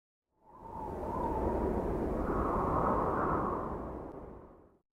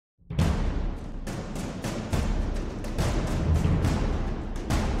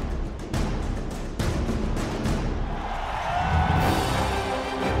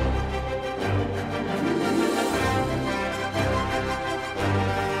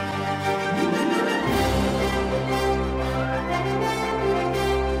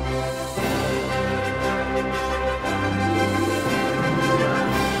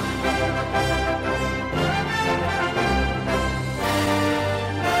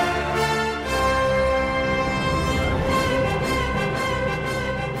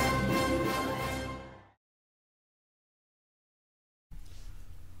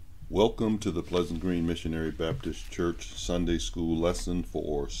Welcome to the Pleasant Green Missionary Baptist Church Sunday School lesson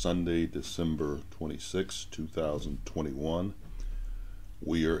for Sunday, December 26, 2021.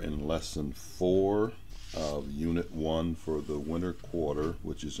 We are in Lesson 4 of Unit 1 for the winter quarter,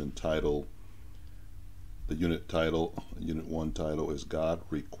 which is entitled, Unit 1 title is God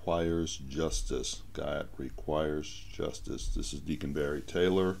Requires Justice. God Requires Justice. This is Deacon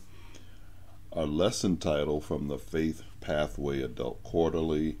Taylor. Our lesson title from the Faith Pathway Adult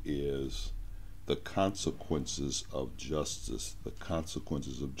Quarterly is The Consequences of Justice. The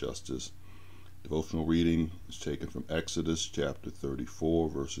Consequences of Justice. Devotional reading is taken from Exodus chapter 34,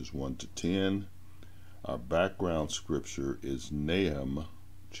 verses 1 to 10. Our background scripture is Nahum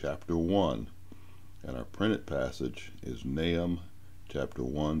chapter 1, and our printed passage is Nahum chapter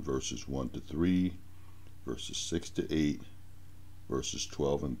 1, verses 1 to 3, verses 6 to 8, verses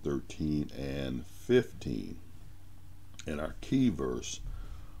 12 and 13 and 15. And our key verse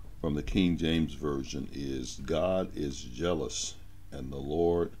from the King James Version is, God is jealous, and the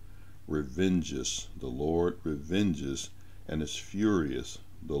Lord revenges. The Lord revenges and is furious.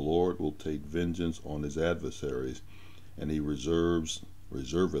 The Lord will take vengeance on his adversaries, and he reserveth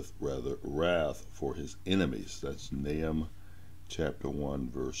wrath for his enemies. That's Nahum chapter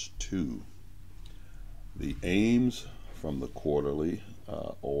 1, verse 2. The aims from the quarterly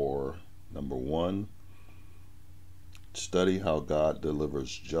or number 1, study how God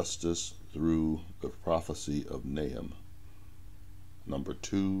delivers justice through the prophecy of Nahum. Number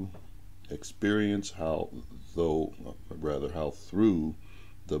 2, experience how through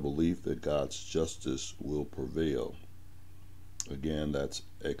the belief that God's justice will prevail. Again, that's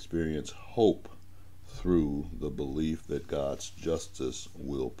experience hope through the belief that God's justice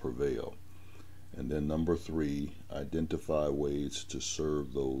will prevail. And then number 3, identify ways to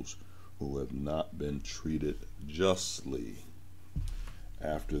serve those who have not been treated justly.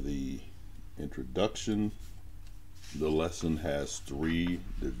 After the introduction, the lesson has 3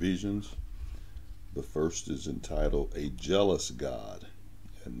 divisions. The first is entitled A Jealous God,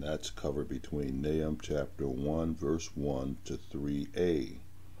 and that's covered between Nahum chapter 1, verse 1 to 3a.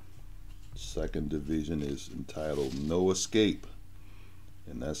 Second division is entitled No Escape,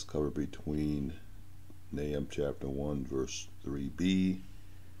 and that's covered between Nahum chapter 1, verse 3b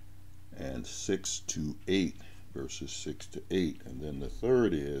and 6 to 8, verses 6 to 8. And then the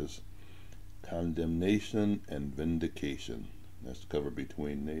third is Condemnation and Vindication. That's covered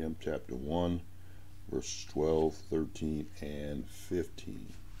between Nahum chapter 1, verses 12, 13, and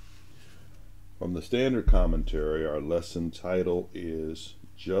 15. From the Standard Commentary, our lesson title is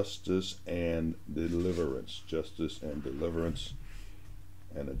Justice and Deliverance. Justice and Deliverance.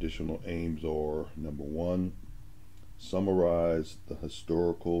 And additional aims are, number 1, summarize the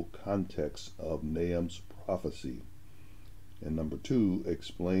historical context of Nahum's prophecy. And number 2,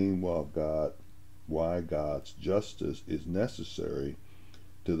 explain why God's justice is necessary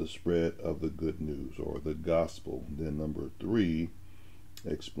to the spread of the good news or the gospel. Then number 3,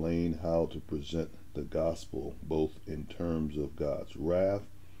 explain how to present the gospel both in terms of God's wrath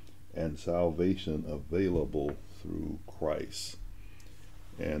and salvation available through Christ.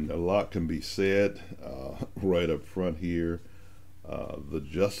 And a lot can be said right up front here. The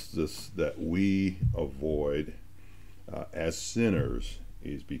justice that we avoid as sinners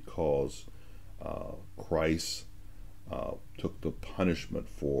is because Christ took the punishment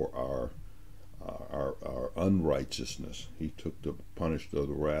for our unrighteousness. He took the punishment of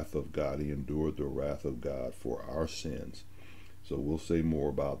the wrath of God. He endured the wrath of God for our sins. So we'll say more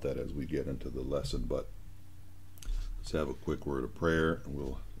about that as we get into the lesson, but let's have a quick word of prayer, and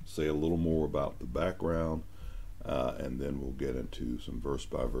we'll say a little more about the background, and then we'll get into some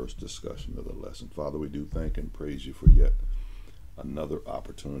verse-by-verse discussion of the lesson. Father, we do thank and praise you for yet another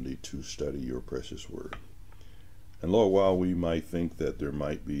opportunity to study your precious word. And Lord, while we might think that there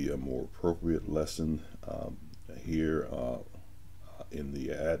might be a more appropriate lesson here in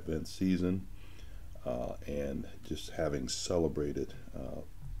the Advent season, and just having celebrated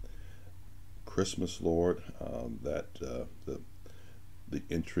Christmas, Lord, that the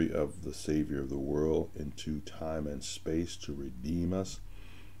entry of the Savior of the world into time and space to redeem us,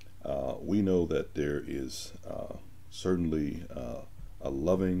 we know that there is certainly a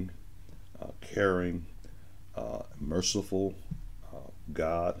loving, caring, merciful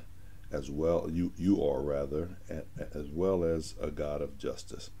God, as well. You are rather, as well as a God of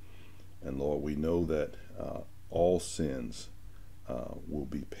justice. And Lord, we know that all sins will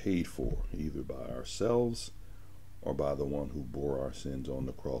be paid for either by ourselves or by the one who bore our sins on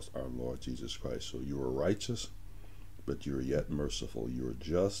the cross, our Lord Jesus Christ. So you are righteous, but you are yet merciful. You are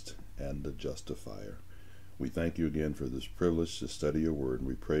just and the justifier. We thank you again for this privilege to study your word, and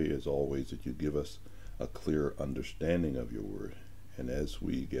we pray as always that you give us a clear understanding of your word. And as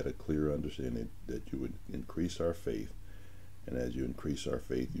we get a clear understanding, that you would increase our faith, and as you increase our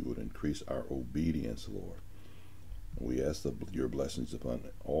faith, you would increase our obedience, Lord. We ask your blessings upon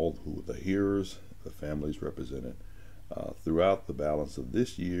all the hearers, the families represented throughout the balance of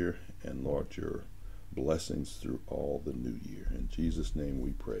this year, and Lord, your blessings through all the new year. In Jesus' name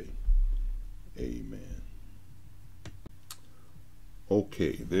we pray. Amen.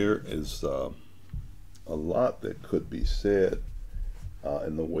 Okay, there is a lot that could be said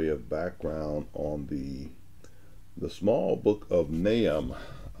in the way of background on the small book of Nahum.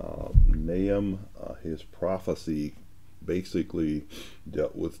 Nahum, his prophecy basically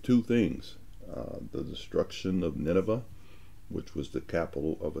dealt with two things: the destruction of Nineveh, which was the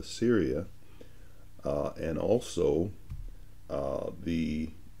capital of Assyria, and also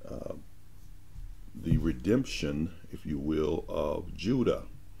the redemption, if you will, of Judah,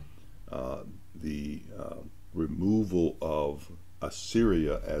 the removal of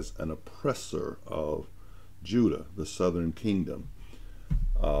Assyria as an oppressor of Judah, the southern kingdom.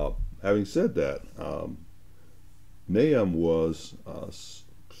 Having said that, Nahum was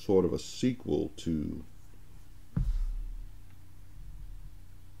sort of a sequel to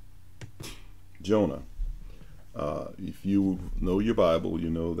Jonah. If you know your Bible, you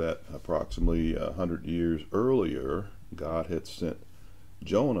know that approximately 100 years earlier, God had sent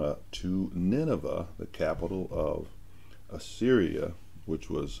Jonah to Nineveh, the capital of Assyria, which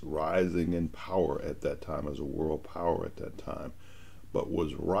was rising in power at that time, as a world power at that time, but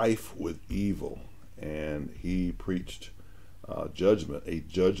was rife with evil. And he preached judgment, a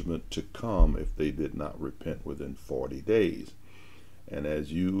judgment to come if they did not repent within 40 days. And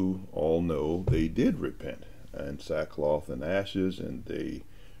as you all know, they did repent, and sackcloth and ashes, and they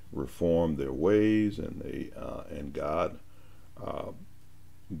reformed their ways, and God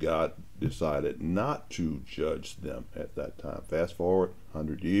decided not to judge them at that time. Fast forward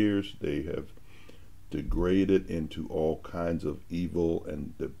 100 years, they have degraded into all kinds of evil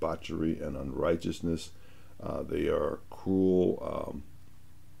and debauchery and unrighteousness. They are cruel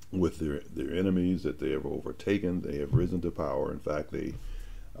with their enemies that they have overtaken. They have risen to power. In fact, they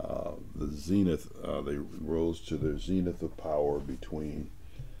rose to their zenith of power between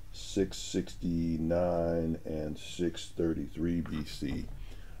 669 and 633 BC,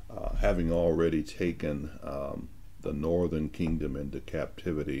 having already taken the northern kingdom into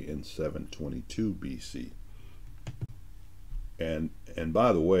captivity in 722 BC. And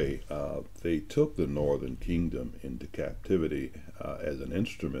by the way, they took the northern kingdom into captivity as an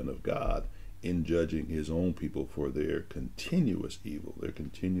instrument of God in judging his own people for their continuous evil, their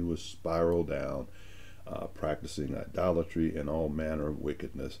continuous spiral down, practicing idolatry and all manner of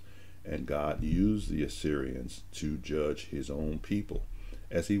wickedness. And God used the Assyrians to judge his own people,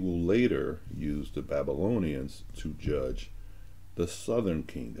 as he will later use the Babylonians to judge the southern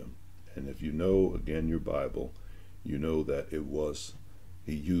kingdom. And if you know, again, your Bible, you know that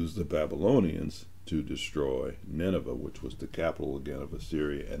he used the Babylonians to destroy Nineveh, which was the capital again of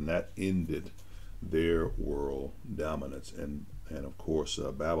Assyria, and that ended their world dominance. And of course,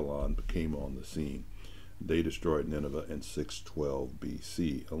 Babylon came on the scene. They destroyed Nineveh in 612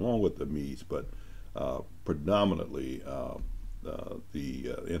 BC, along with the Medes, but predominantly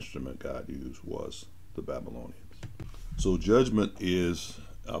the instrument God used was the Babylonians. So judgment is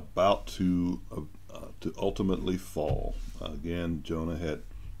about to ultimately fall. Again, Jonah had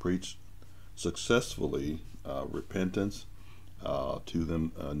preached successfully repentance to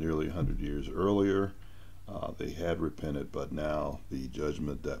them nearly 100 years earlier. They had repented, but now the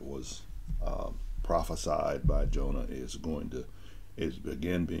judgment that was prophesied by Jonah is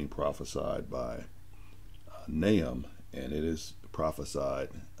again being prophesied by Nahum, and it is prophesied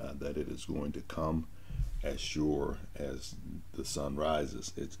that it is going to come as sure as the sun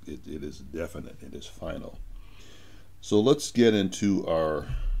rises. It is definite. It is final. So let's get into our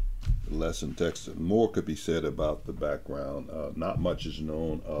lesson text. More could be said about the background. Not much is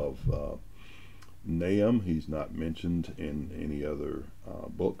known of Nahum. He's not mentioned in any other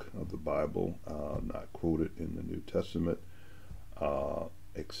book of the Bible, not quoted in the New Testament,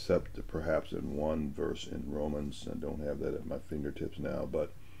 except perhaps in one verse in Romans. I don't have that at my fingertips now,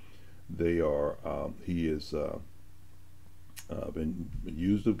 but he is been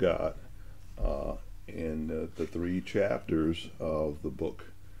used of God in the 3 chapters of the book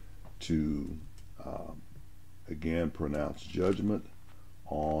to again pronounce judgment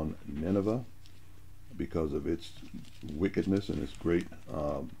on Nineveh because of its wickedness and its great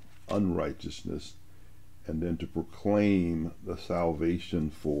unrighteousness, and then to proclaim the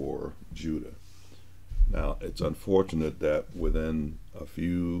salvation for Judah. Now, it's unfortunate that within a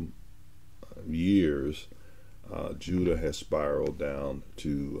few years, Judah has spiraled down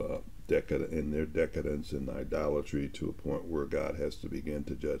to in their decadence and idolatry, to a point where God has to begin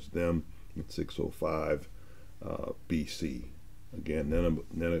to judge them in 605 BC. Again,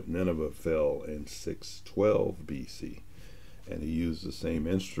 Nineveh fell in 612 BC, and he used the same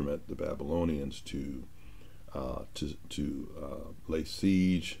instrument, the Babylonians, to lay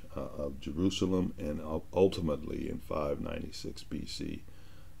siege of Jerusalem, and ultimately in 596 BC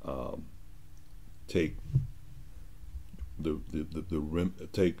take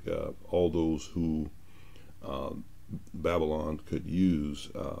take all those who Babylon could use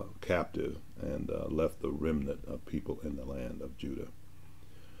captive, and left the remnant of people in the land of Judah.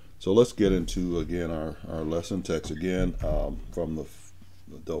 So let's get into, again, our lesson text again, from the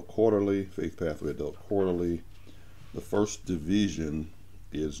Adult Quarterly, Faith Pathway Adult Quarterly. The first division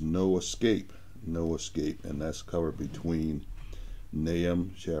is no escape, and that's covered between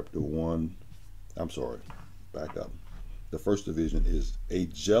Nahum chapter 1. I'm sorry, back up. The first division is a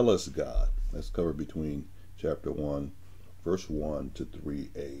jealous God. That's covered between chapter 1, verse 1 to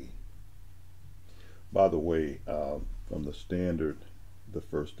 3a. By the way, from the Standard, the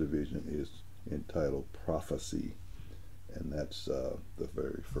first division is entitled Prophecy, and that's the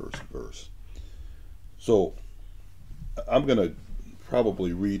very first verse. So I'm going to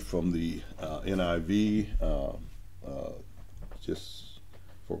probably read from the NIV, just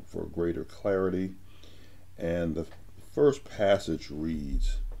for greater clarity. And the first passage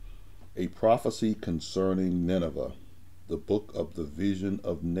reads, "A prophecy concerning Nineveh, the book of the vision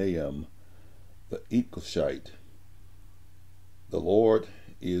of Nahum the Cushite. The Lord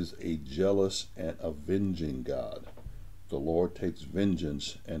is a jealous and avenging God. The Lord takes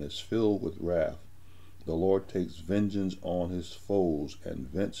vengeance and is filled with wrath. The Lord takes vengeance on his foes and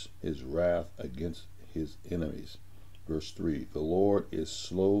vents his wrath against his enemies." Verse 3, "The Lord is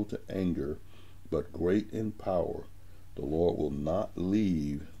slow to anger, but great in power. The Lord will not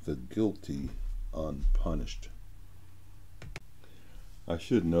leave the guilty unpunished." I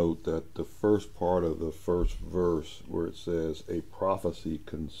should note that the first part of the first verse, where it says a prophecy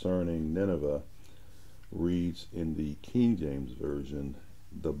concerning Nineveh, reads in the King James Version,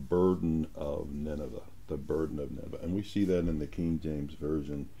 the burden of Nineveh, the burden of Nineveh. And we see that in the King James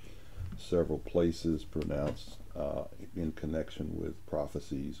Version several places pronounced in connection with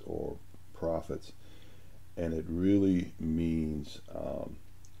prophecies or prophets. And it really means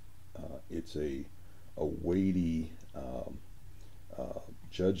it's a weighty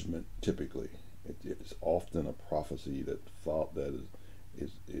judgment. Typically, it is often a prophecy that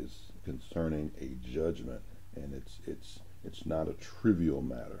is concerning a judgment, and it's not a trivial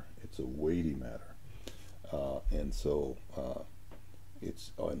matter. It's a weighty matter, and so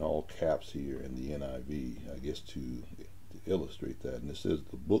it's in all caps here in the NIV, I guess, to illustrate that. And it says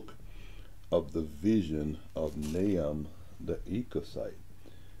the book of the vision of Nahum the Cushite.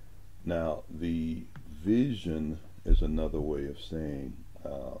 Now, the vision is another way of saying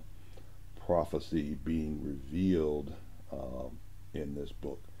prophecy being revealed in this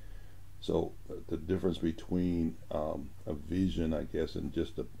book. So the difference between a vision, I guess, and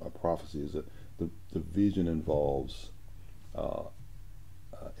just a prophecy is that the vision involves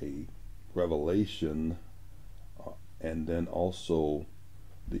a revelation, and then also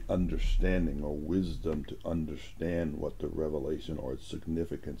the understanding or wisdom to understand what the revelation or its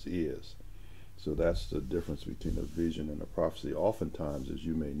significance is. So that's the difference between a vision and a prophecy. Oftentimes, as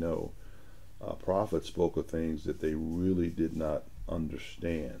you may know, prophets spoke of things that they really did not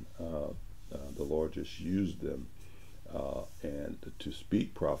understand. The Lord just used them and to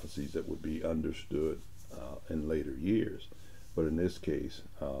speak prophecies that would be understood in later years. But in this case,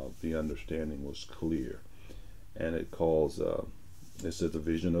 the understanding was clear. And it calls, it says the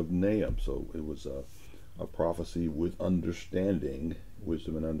vision of Nahum. So it was a prophecy with understanding,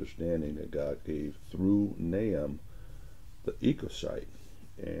 wisdom and understanding, that God gave through Nahum the Cushite.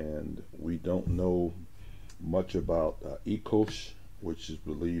 And we don't know much about Cush, which is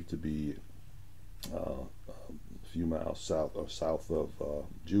believed to be a few miles south of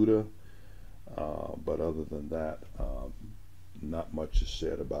Judah. But other than that, not much is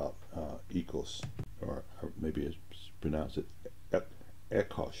said about Cush, or maybe it's pronounced it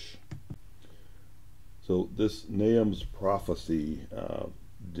Cush. So this Nahum's prophecy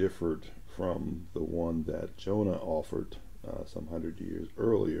differed from the one that Jonah offered some 100 years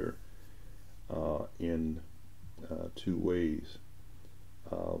earlier in two ways.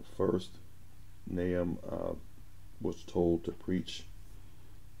 First, Nahum was told to preach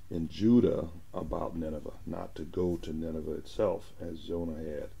in Judah about Nineveh, not to go to Nineveh itself, as Jonah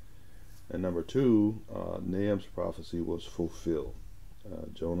had. And number two, Nahum's prophecy was fulfilled.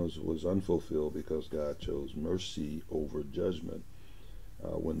 Jonah's was unfulfilled because God chose mercy over judgment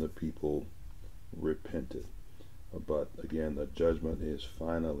when the people repented. But again, the judgment is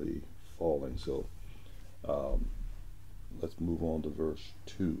finally falling. So let's move on to verse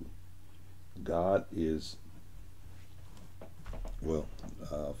 2. God is,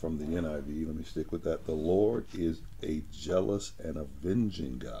 from the NIV, let me stick with that. The Lord is a jealous and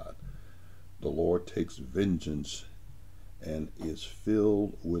avenging God. The Lord takes vengeance and is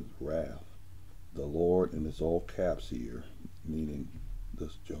filled with wrath. The Lord, and it's all caps here, meaning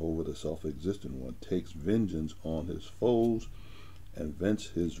this Jehovah, the self-existent one, takes vengeance on his foes and vents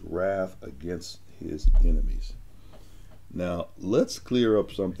his wrath against his enemies. Now, let's clear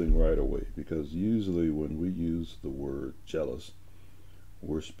up something right away, because usually when we use the word jealous,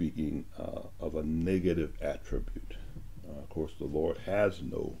 we're speaking of a negative attribute. Of course, the Lord has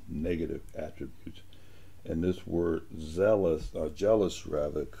no negative attributes. And this word jealous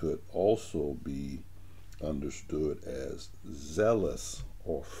rather, could also be understood as zealous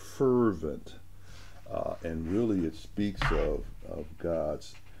or fervent. And really it speaks of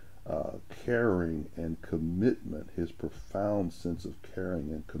God's caring and commitment, his profound sense of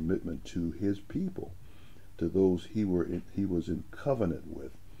caring and commitment to his people, to those he was in covenant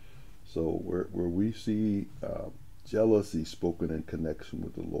with. So where we see jealousy spoken in connection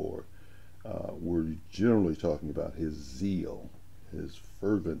with the Lord, we're generally talking about his zeal, his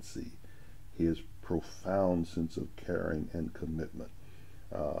fervency, his profound sense of caring and commitment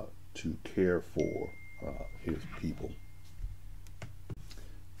to care for his people.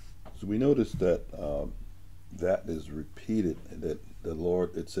 So we notice that that is repeated, that the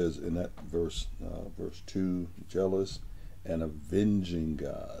Lord, it says in that verse 2, jealous and avenging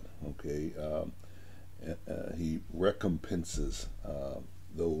God. Okay, he recompenses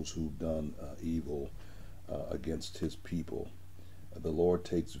those who've done evil against his people. The Lord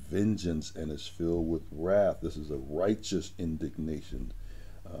takes vengeance and is filled with wrath. This is a righteous indignation.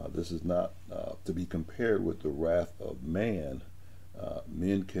 This is not to be compared with the wrath of man.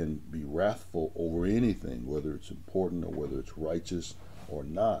 Men can be wrathful over anything, whether it's important or whether it's righteous or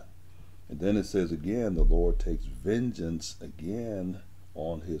not. And then it says again, the Lord takes vengeance again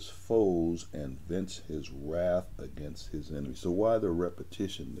on his foes and vents his wrath against his enemies. So why the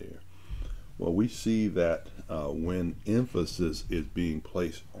repetition there? Well, we see that when emphasis is being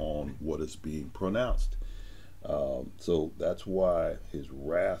placed on what is being pronounced. So that's why his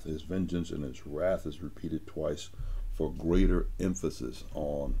wrath, his vengeance and his wrath is repeated twice, for greater emphasis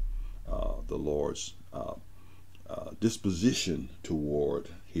on the Lord's disposition toward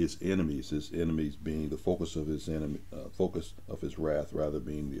his enemies being the focus of his wrath, rather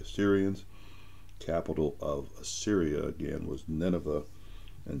being the Assyrians. Capital of Assyria again was Nineveh,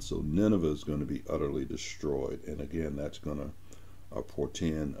 and so Nineveh is going to be utterly destroyed. And again, that's going to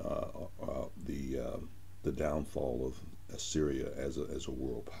portend the downfall of Assyria as a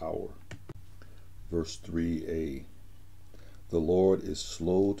world power. Verse 3a. The Lord is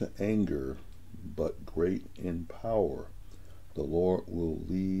slow to anger, but great in power. The Lord will not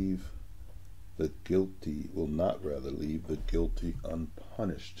leave the guilty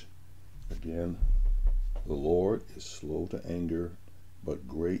unpunished. Again, the Lord is slow to anger, but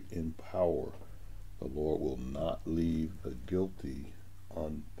great in power. The Lord will not leave the guilty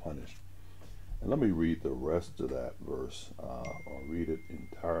unpunished. And let me read the rest of that verse. I'll read it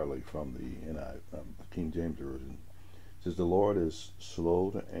entirely from the King James Version. It says, the Lord is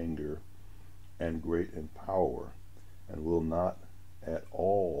slow to anger and great in power, and will not at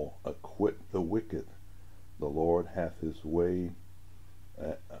all acquit the wicked. The Lord hath his way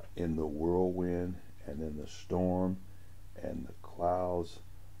in the whirlwind and in the storm, and the clouds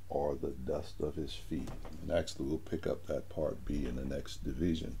are the dust of his feet. And actually, we'll pick up that part B in the next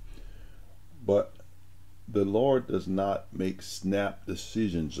division. But the Lord does not make snap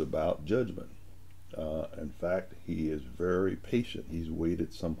decisions about judgment. In fact, he is very patient. He's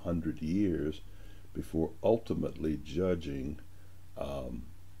waited some 100 years before ultimately judging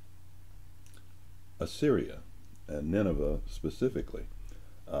Assyria and Nineveh specifically.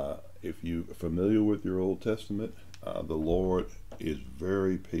 If you're familiar with your Old Testament, the Lord is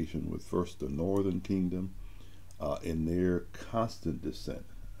very patient with first the northern kingdom in their constant descent.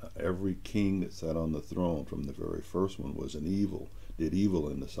 Every king that sat on the throne from the very first one was did evil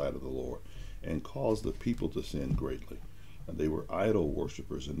in the sight of the Lord, and caused the people to sin greatly. And they were idol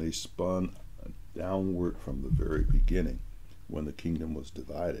worshippers, and they spun downward from the very beginning when the kingdom was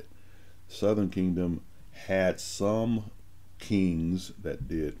divided. The southern kingdom had some kings that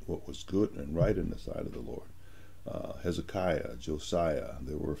did what was good and right in the sight of the Lord, Hezekiah, Josiah.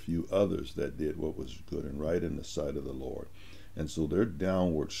 There were a few others that did what was good and right in the sight of the Lord. And so their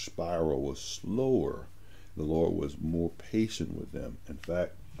downward spiral was slower. The Lord was more patient with them. In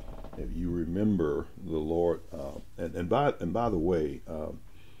fact, if you remember, the Lord, and by the way,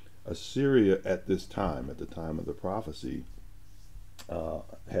 Assyria at this time, at the time of the prophecy,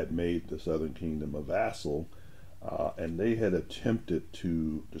 had made the southern kingdom a vassal, and they had attempted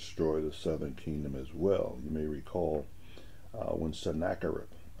to destroy the southern kingdom as well. You may recall when Sennacherib,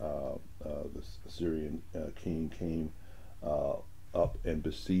 the Assyrian king, came up and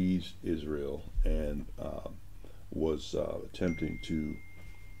besieged Israel and was attempting to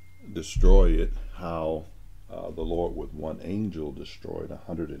destroy it, how the Lord with one angel destroyed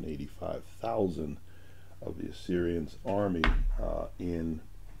 185,000 of the Assyrians' army in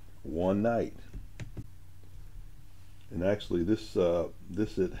one night. And actually, this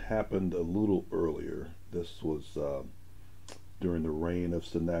had happened a little earlier. This was during the reign of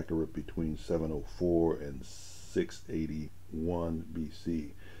Sennacherib between 704 and 681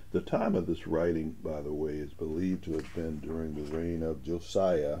 BC. The time of this writing, by the way, is believed to have been during the reign of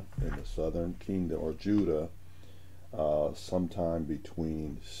Josiah in the southern kingdom, or Judah, sometime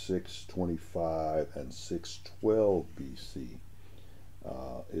between 625 and 612 BC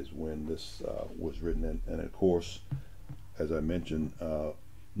is when this was written. And of course, as I mentioned,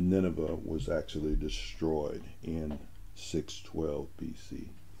 Nineveh was actually destroyed in 612 BC.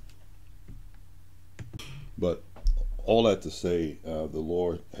 But all that to say, the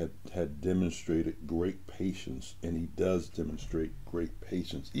Lord had demonstrated great patience, and he does demonstrate great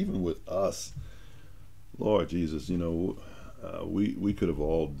patience even with us. Lord Jesus, we could have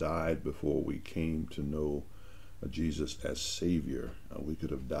all died before we came to know Jesus as Savior. We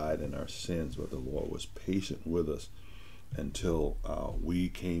could have died in our sins, but the Lord was patient with us until we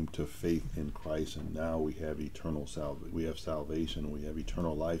came to faith in Christ, and now we have salvation. We have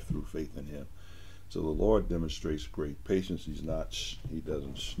eternal life through faith in him. So the Lord demonstrates great patience. He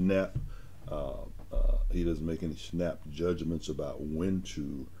doesn't make any snap judgments about when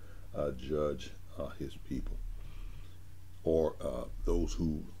to judge his people, or those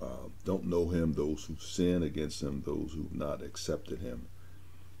who don't know him, those who sin against him, those who've not accepted him.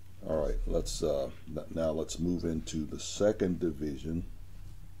 All right, let's move into the second division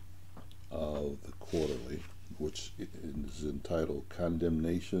of the quarterly, which is entitled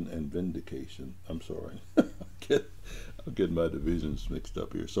Condemnation and Vindication. I'm sorry. I'm getting my divisions mixed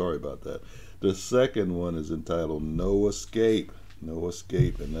up here. Sorry about that. The second one is entitled No Escape. No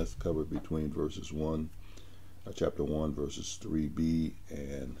Escape, and that's covered between chapter 1, verses 3b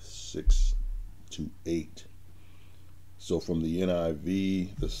and 6 to 8. So from the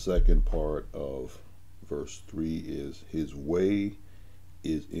NIV, the second part of verse 3 is, his way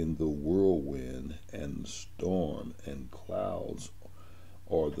is in the whirlwind, and storm and clouds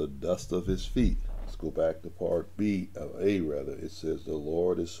are the dust of his feet. Let's go back to part A. It says, the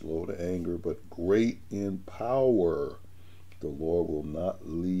Lord is slow to anger, but great in power. The Lord will not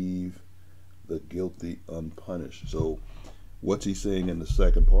leave the guilty unpunished. So what's he saying in the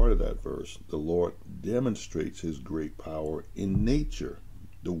second part of that verse? The Lord demonstrates his great power in nature.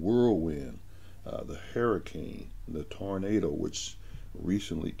 The whirlwind, the hurricane, the tornado, which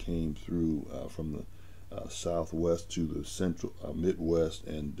recently came through from the southwest to the central Midwest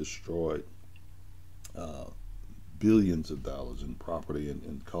and destroyed billions of dollars in property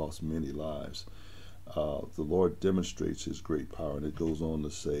and cost many lives. The Lord demonstrates his great power, and it goes on to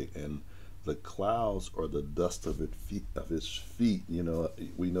say, and the clouds are the dust of his feet.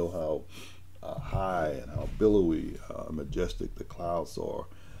 We know how high and how billowy, majestic the clouds are.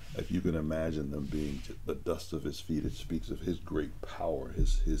 If you can imagine them being the dust of his feet, it speaks of his great power,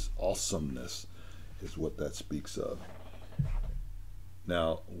 his awesomeness is what that speaks of.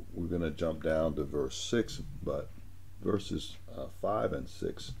 Now, we're going to jump down to verse 6, but verses 5 and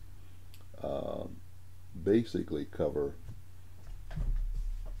 6 basically cover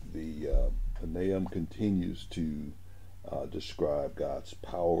Nahum continues to describe God's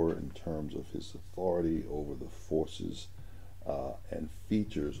power in terms of his authority over the forces and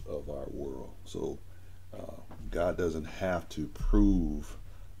features of our world. So God doesn't have to prove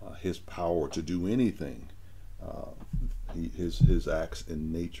his power to do anything. His acts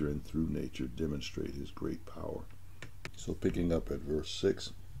in nature and through nature demonstrate his great power. So picking up at verse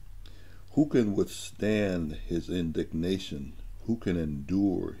 6, who can withstand his indignation? Who can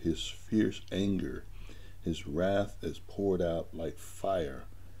endure his fierce anger? His wrath is poured out like fire.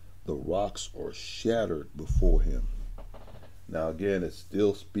 The rocks are shattered before him. Now again, it's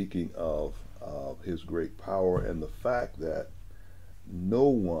still speaking of his great power and the fact that no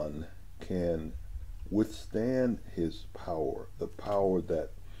one can withstand his power, the power that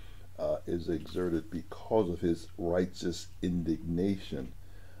is exerted because of his righteous indignation.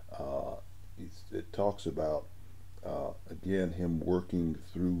 It talks about, again, him working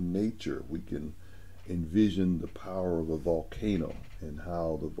through nature. We can envision the power of a volcano and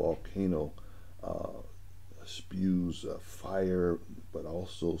how the volcano spews fire, but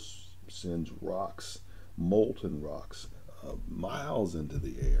also sends rocks, molten rocks, miles into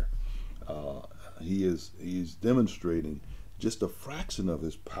the air. He's demonstrating just a fraction of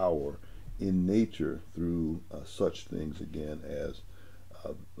his power in nature through such things again as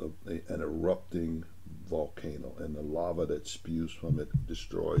an erupting volcano, and the lava that spews from it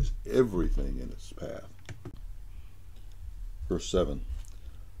destroys everything in its path. Verse 7.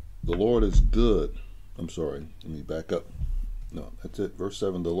 The Lord is good. I'm sorry, let me back up. No, that's it. Verse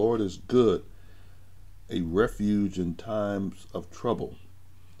 7. The Lord is good, a refuge in times of trouble.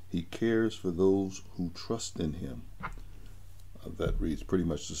 He cares for those who trust in him. That reads pretty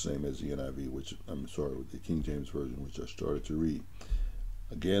much the same as the NIV, which I'm sorry, with the King James Version, which I started to read.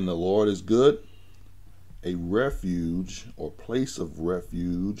 Again, the Lord is good, a refuge or place of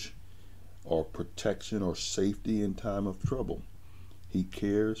refuge or protection or safety in time of trouble. He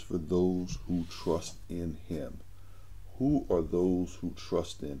cares for those who trust in him. Who are those who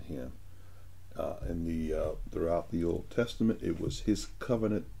trust in him? Throughout the Old Testament, it was his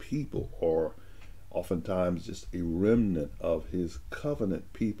covenant people, or oftentimes just a remnant of his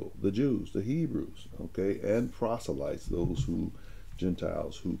covenant people, the Jews, the Hebrews, okay, and proselytes, those who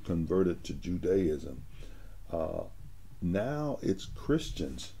Gentiles who converted to Judaism. Now it's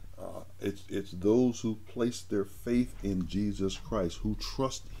Christians. It's those who place their faith in Jesus Christ, who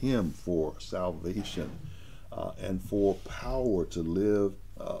trust him for salvation and for power to live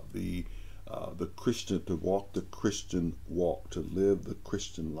the Christian, to walk the Christian walk, to live the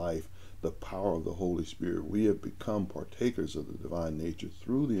Christian life, the power of the Holy Spirit. We have become partakers of the divine nature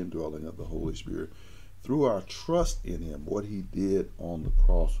through the indwelling of the Holy Spirit, through our trust in him, what he did on the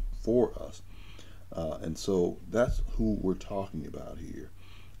cross for us. And so that's who we're talking about here.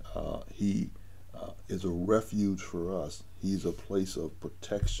 He is a refuge for us. He's a place of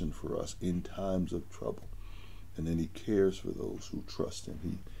protection for us in times of trouble. And then he cares for those who trust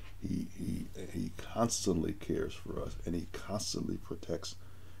him. He constantly cares for us, and he constantly protects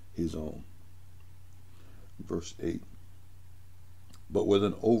his own. Verse 8. But with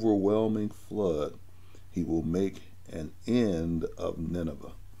an overwhelming flood, he will make an end of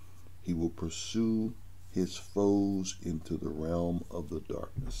Nineveh. He will pursue his foes into the realm of the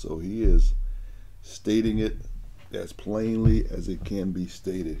darkness. So he is stating it as plainly as it can be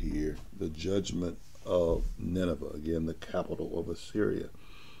stated here, the judgment of Nineveh, again, the capital of Assyria.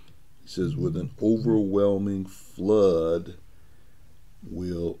 He says, with an overwhelming flood,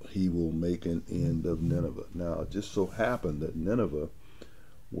 he will make an end of Nineveh. Now, it just so happened that Nineveh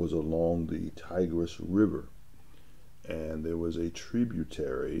was along the Tigris River, and there was a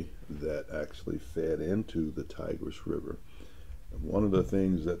tributary that actually fed into the Tigris River. And one of the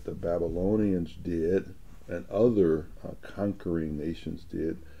things that the Babylonians did, and other conquering nations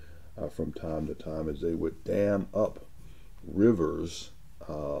did from time to time, is they would dam up rivers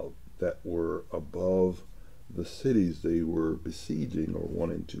that were above the cities they were besieging or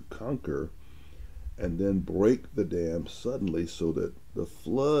wanting to conquer, and then break the dam suddenly so that the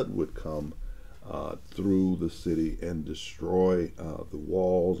flood would come through the city and destroy the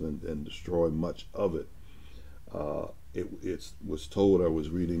walls and destroy much of it. It was told, I was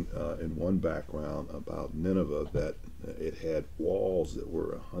reading in one background about Nineveh, that it had walls that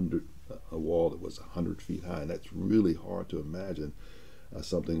were a wall that was 100 feet high, and that's really hard to imagine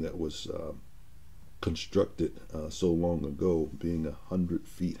something that was constructed so long ago being 100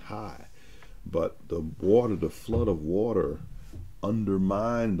 feet high. But the flood of water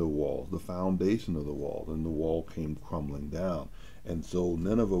undermined the wall, the foundation of the wall, and the wall came crumbling down. And so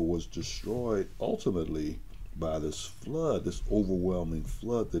Nineveh was destroyed ultimately by this flood, this overwhelming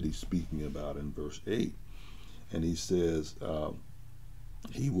flood that he's speaking about in verse 8. And he says,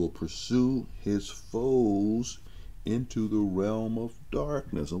 he will pursue his foes into the realm of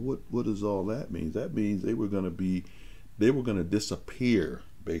darkness. And what does all that mean? That means they were going to disappear,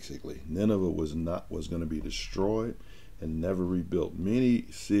 basically. Nineveh was going to be destroyed and never rebuilt. Many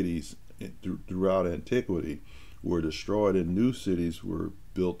cities throughout antiquity were destroyed, and new cities were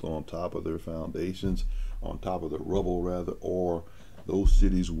built on top of their foundations, on top of the rubble rather, or those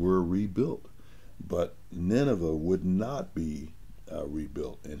cities were rebuilt. But Nineveh would not be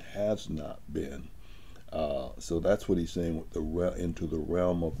rebuilt, and has not been. So that's what he's saying, with into the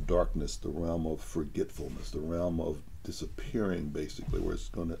realm of darkness, the realm of forgetfulness, the realm of disappearing, basically, where it's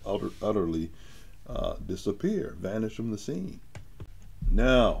going to utterly disappear, vanish from the scene.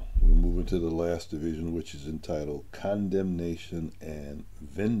 Now, we're moving to the last division, which is entitled Condemnation and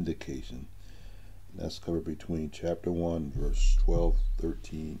Vindication. And that's covered between chapter 1, verse 12,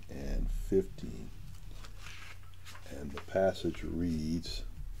 13, and 15. And the passage reads,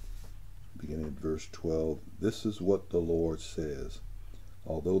 beginning at verse 12, "This is what the Lord says.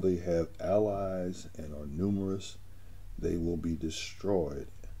 Although they have allies and are numerous, they will be destroyed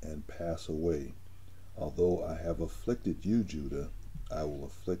and pass away. Although I have afflicted you, Judah, I will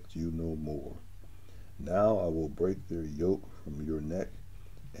afflict you no more. Now I will break their yoke from your neck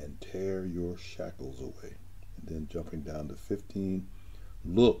and tear your shackles away." And then jumping down to 15,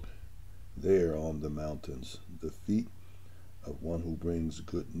 "Look there on the mountains, the feet of one who brings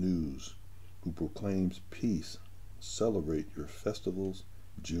good news, who proclaims peace. Celebrate your festivals,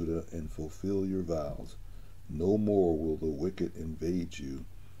 Judah, and fulfill your vows. No more will the wicked invade you.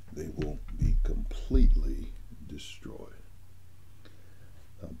 They will be completely destroyed."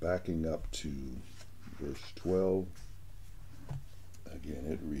 Now backing up to verse 12, again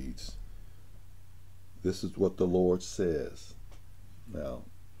it reads, "This is what the Lord says." Now,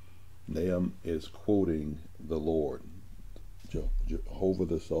 Nahum is quoting the Lord, Jehovah,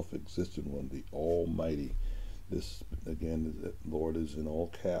 the self-existent one, the Almighty. This, again, the Lord is in all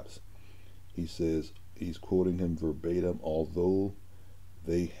caps. He says, he's quoting him verbatim, "Although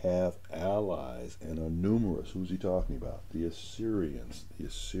they have allies and are numerous." Who's he talking about? The Assyrians. The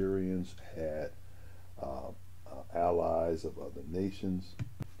Assyrians had allies of other nations.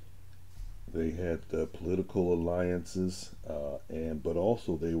 They had political alliances, but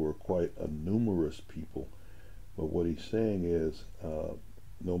also they were quite a numerous people. But what he's saying is,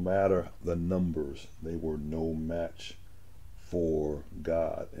 no matter the numbers, they were no match for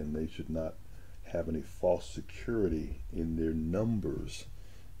God, and they should not have any false security in their numbers,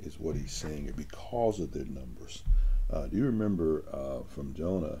 is what he's saying, because of their numbers. Do you remember from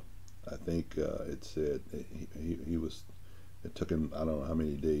Jonah? I think it said he was. It took him, I don't know how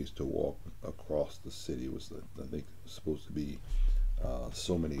many days to walk across the city. It was, I think, it was supposed to be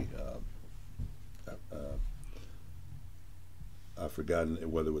so many. I've forgotten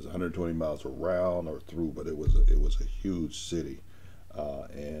whether it was 120 miles around or through, but it was a huge city,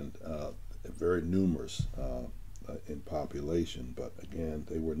 and very numerous in population. But again,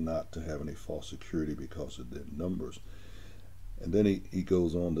 they were not to have any false security because of their numbers. And then he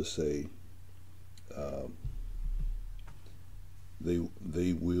goes on to say,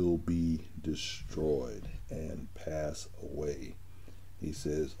 they will be destroyed and pass away. He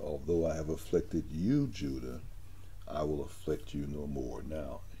says, "Although I have afflicted you, Judah, I will afflict you no more."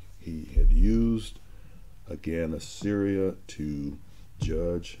 Now, he had used, again, Assyria to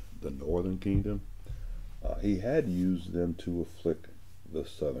judge the northern kingdom. He had used them to afflict the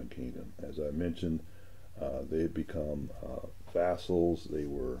southern kingdom. As I mentioned, they had become vassals. They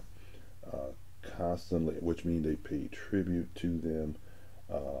were constantly, which means they paid tribute to them.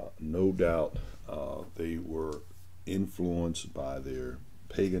 No doubt they were influenced by their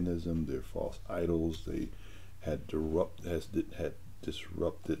paganism, their false idols. They had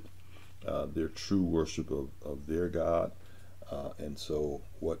disrupted their true worship of their God. And so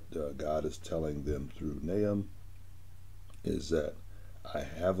what God is telling them through Nahum is that I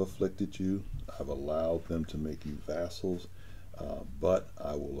have afflicted you. I've allowed them to make you vassals, but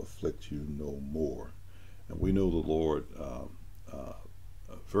I will afflict you no more. And we know the Lord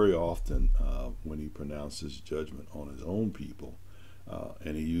very often when he pronounces judgment on his own people,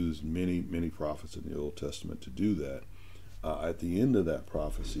 and he used many prophets in the Old Testament to do that. At the end of that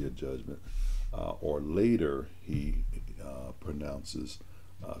prophecy of judgment, or later, he pronounces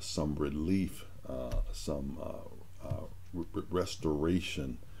some relief, some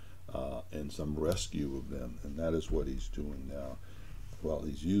restoration, and some rescue of them. And that is what he's doing now. Well,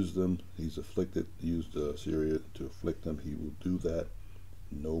 he's used them, he's used Syria to afflict them. He will do that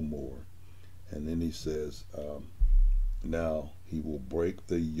no more. And then he says, now he will break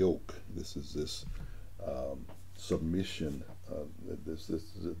the yoke. This is this submission, this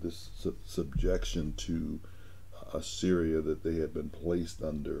subjection to Assyria that they had been placed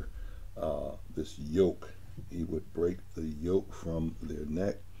under, this yoke. He would break the yoke from their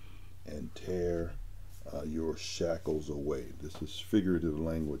neck and tear your shackles away. This is figurative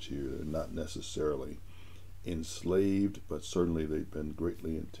language here. They're not necessarily enslaved, but certainly they've been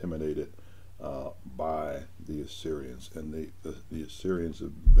greatly intimidated by the Assyrians, and the Assyrians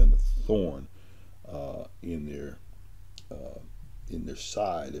have been a thorn in their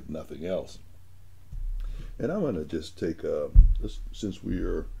side, if nothing else. And I'm going to just take since we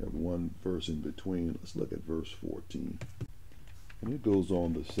have one verse in between, let's look at verse 14. And it goes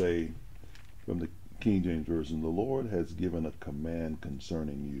on to say, from the King James Version, the Lord has given a command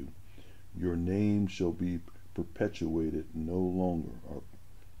concerning you. Your name shall be perpetuated no longer,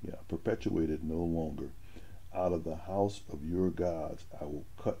 perpetuated no longer. Out of the house of your gods I will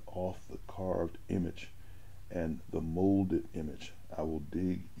cut off the carved image and the molded image. I will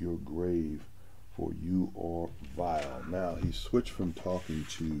dig your grave, for you are vile. Now he switched from talking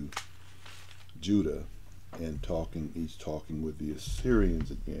to Judah and he's talking with the Assyrians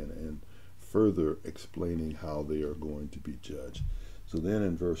again, and further explaining how they are going to be judged. So then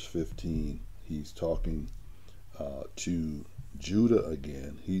in verse 15, he's talking to Judah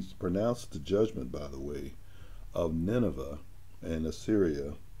again. He's pronounced the judgment, by the way, of Nineveh and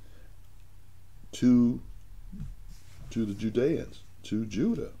Assyria to the Judeans, to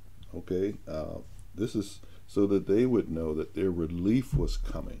Judah. Okay, this is so that they would know that their relief was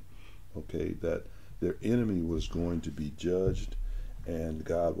coming. Okay, that their enemy was going to be judged, and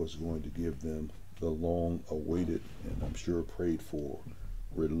God was going to give them the long-awaited, and I'm sure prayed for,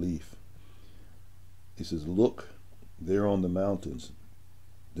 relief. He says, look, there on the mountains,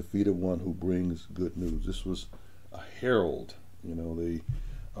 the feet of one who brings good news. This was a herald. You know, they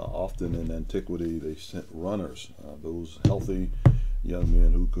often in antiquity, they sent runners, those healthy young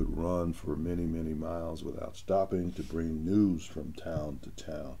men who could run for many, many miles without stopping, to bring news from town to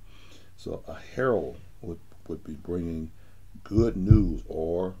town. So a herald would be bringing good news,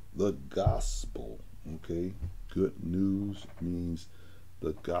 or the gospel. Okay, good news means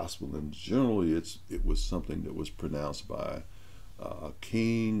the gospel, and generally it was something that was pronounced by a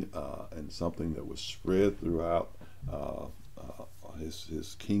king, and something that was spread throughout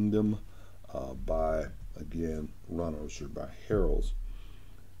his kingdom by, again, runners, or by heralds.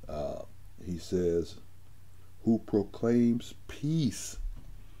 He says, who proclaims peace.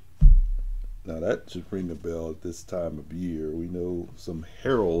 Now that should ring a bell at this time of year. We know some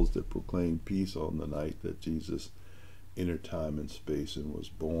heralds that proclaim peace on the night that Jesus entered time and space and was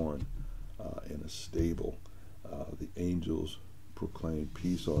born in a stable. The angels proclaim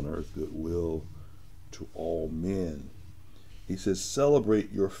peace on earth, goodwill to all men. He says,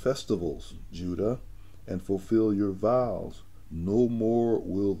 celebrate your festivals, Judah, and fulfill your vows. No more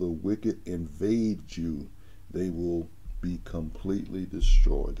will the wicked invade you. They will be completely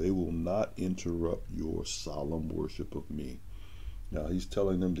destroyed. They will not interrupt your solemn worship of me. Now he's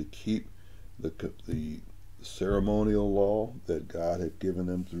telling them to keep the ceremonial law that God had given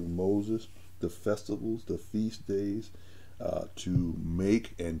them through Moses, the festivals, the feast days, to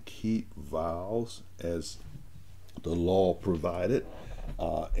make and keep vows as the law provided,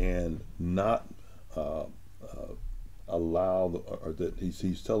 and not allow, or that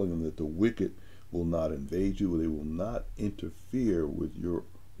he's telling them that the wicked will not invade you, or they will not interfere with your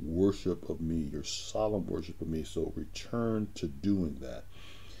worship of me, your solemn worship of me. So return to doing that.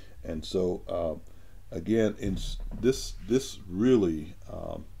 And so again, in this really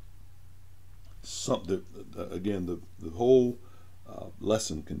something, again, the whole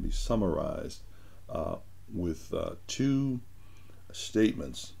lesson can be summarized with two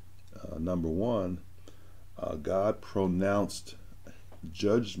statements. Number one, God pronounced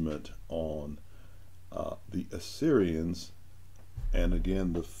judgment on the Assyrians, and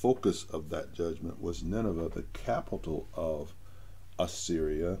again the focus of that judgment was Nineveh, the capital of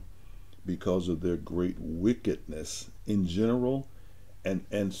Assyria, because of their great wickedness in general,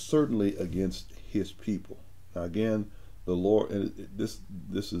 and certainly against his people. Now again, the Lord, and this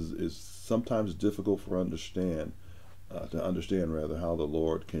is sometimes difficult for to understand how the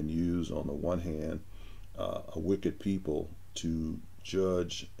Lord can use, on the one hand, a wicked people to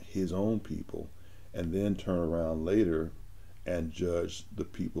judge his own people, and then turn around later and judge the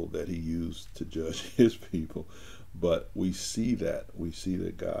people that he used to judge his people. But we see that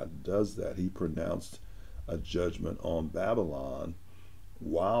God does that. He pronounced a judgment on Babylon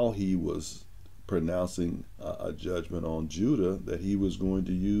while he was pronouncing a judgment on Judah, that he was going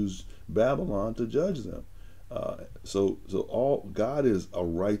to use Babylon to judge them. So God is a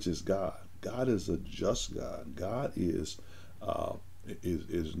righteous God. God is a just God. God is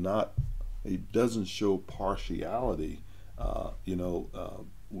not, he doesn't show partiality.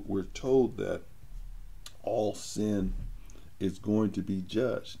 We're told that all sin is going to be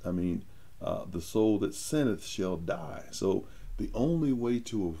judged. I mean, the soul that sinneth shall die. So the only way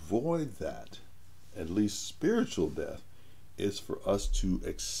to avoid that, at least spiritual death, is for us to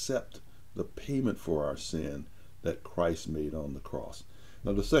accept the payment for our sin that Christ made on the cross.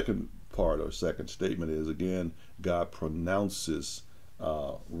 Now the second part, or second statement, is again, God pronounces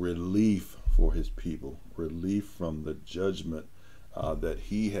relief for his people, relief from the judgment that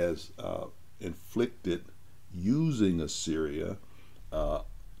he has inflicted using Assyria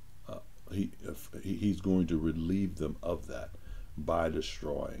he's going to relieve them of that by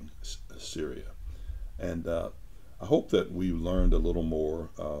destroying Syria. And I hope that we learned a little more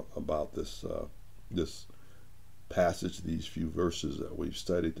about this passage, these few verses that we've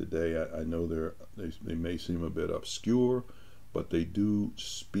studied today. I know they may seem a bit obscure, but they do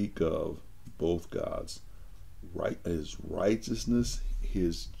speak of both God's his righteousness,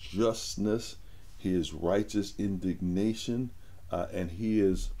 his justness, his righteous indignation, and he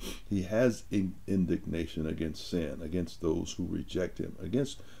has indignation against sin, against those who reject him,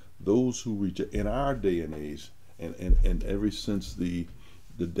 against those who reject in our day and age, and ever since the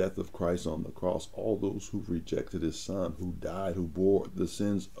death of Christ on the cross, all those who rejected his son, who died, who bore the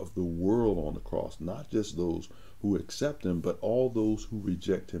sins of the world on the cross, not just those who accept him, but all those who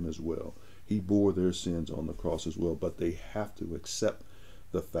reject him as well. He bore their sins on the cross as well, but they have to accept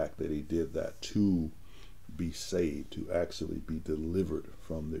the fact that he did that to be saved, to actually be delivered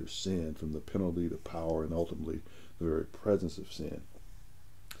from their sin, from the penalty, the power, and ultimately the very presence of sin.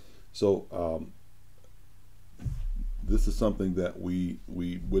 So this is something that we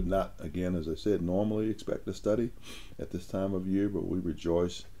would not, again, as I said, normally expect to study at this time of year, but we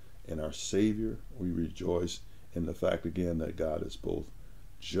rejoice in our Savior. We rejoice in the fact, again, that God is both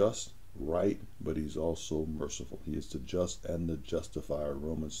just, right, but he's also merciful. He is the just and the justifier.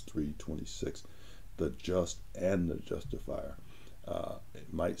 Romans 3:26, the just and the justifier.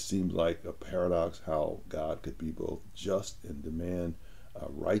 It might seem like a paradox how God could be both just and demand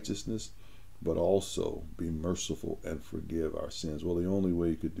righteousness, but also be merciful and forgive our sins. Well, the only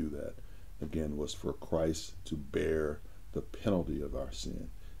way he could do that, again, was for Christ to bear the penalty of our sin,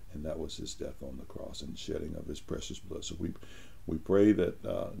 and that was his death on the cross and shedding of his precious blood. So we pray that,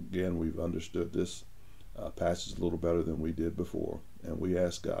 again, we've understood this passage a little better than we did before, and we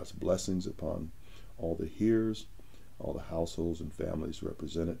ask God's blessings upon all the hearers, all the households and families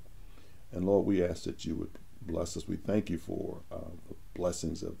represented. And Lord, we ask that you would bless us. We thank you for the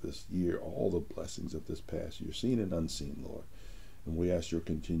blessings of this year, all the blessings of this past year, seen and unseen, Lord. And we ask your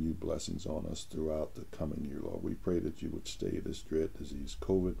continued blessings on us throughout the coming year, Lord. We pray that you would stay this dread disease,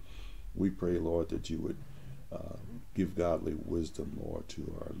 COVID. We pray, Lord, that you would give godly wisdom, Lord,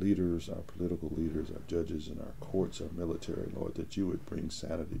 to our leaders, our political leaders, our judges, and our courts, our military, Lord, that you would bring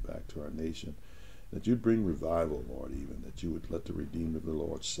sanity back to our nation, that you'd bring revival, Lord, even, that you would let the redeemed of the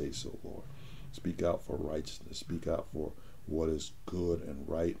Lord say so, Lord. Speak out for righteousness, speak out for what is good and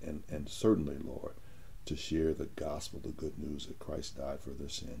right, and certainly, Lord, to share the gospel, the good news that Christ died for their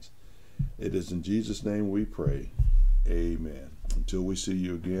sins. It is in Jesus' name we pray. Amen. Until we see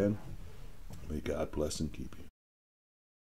you again, may God bless and keep you.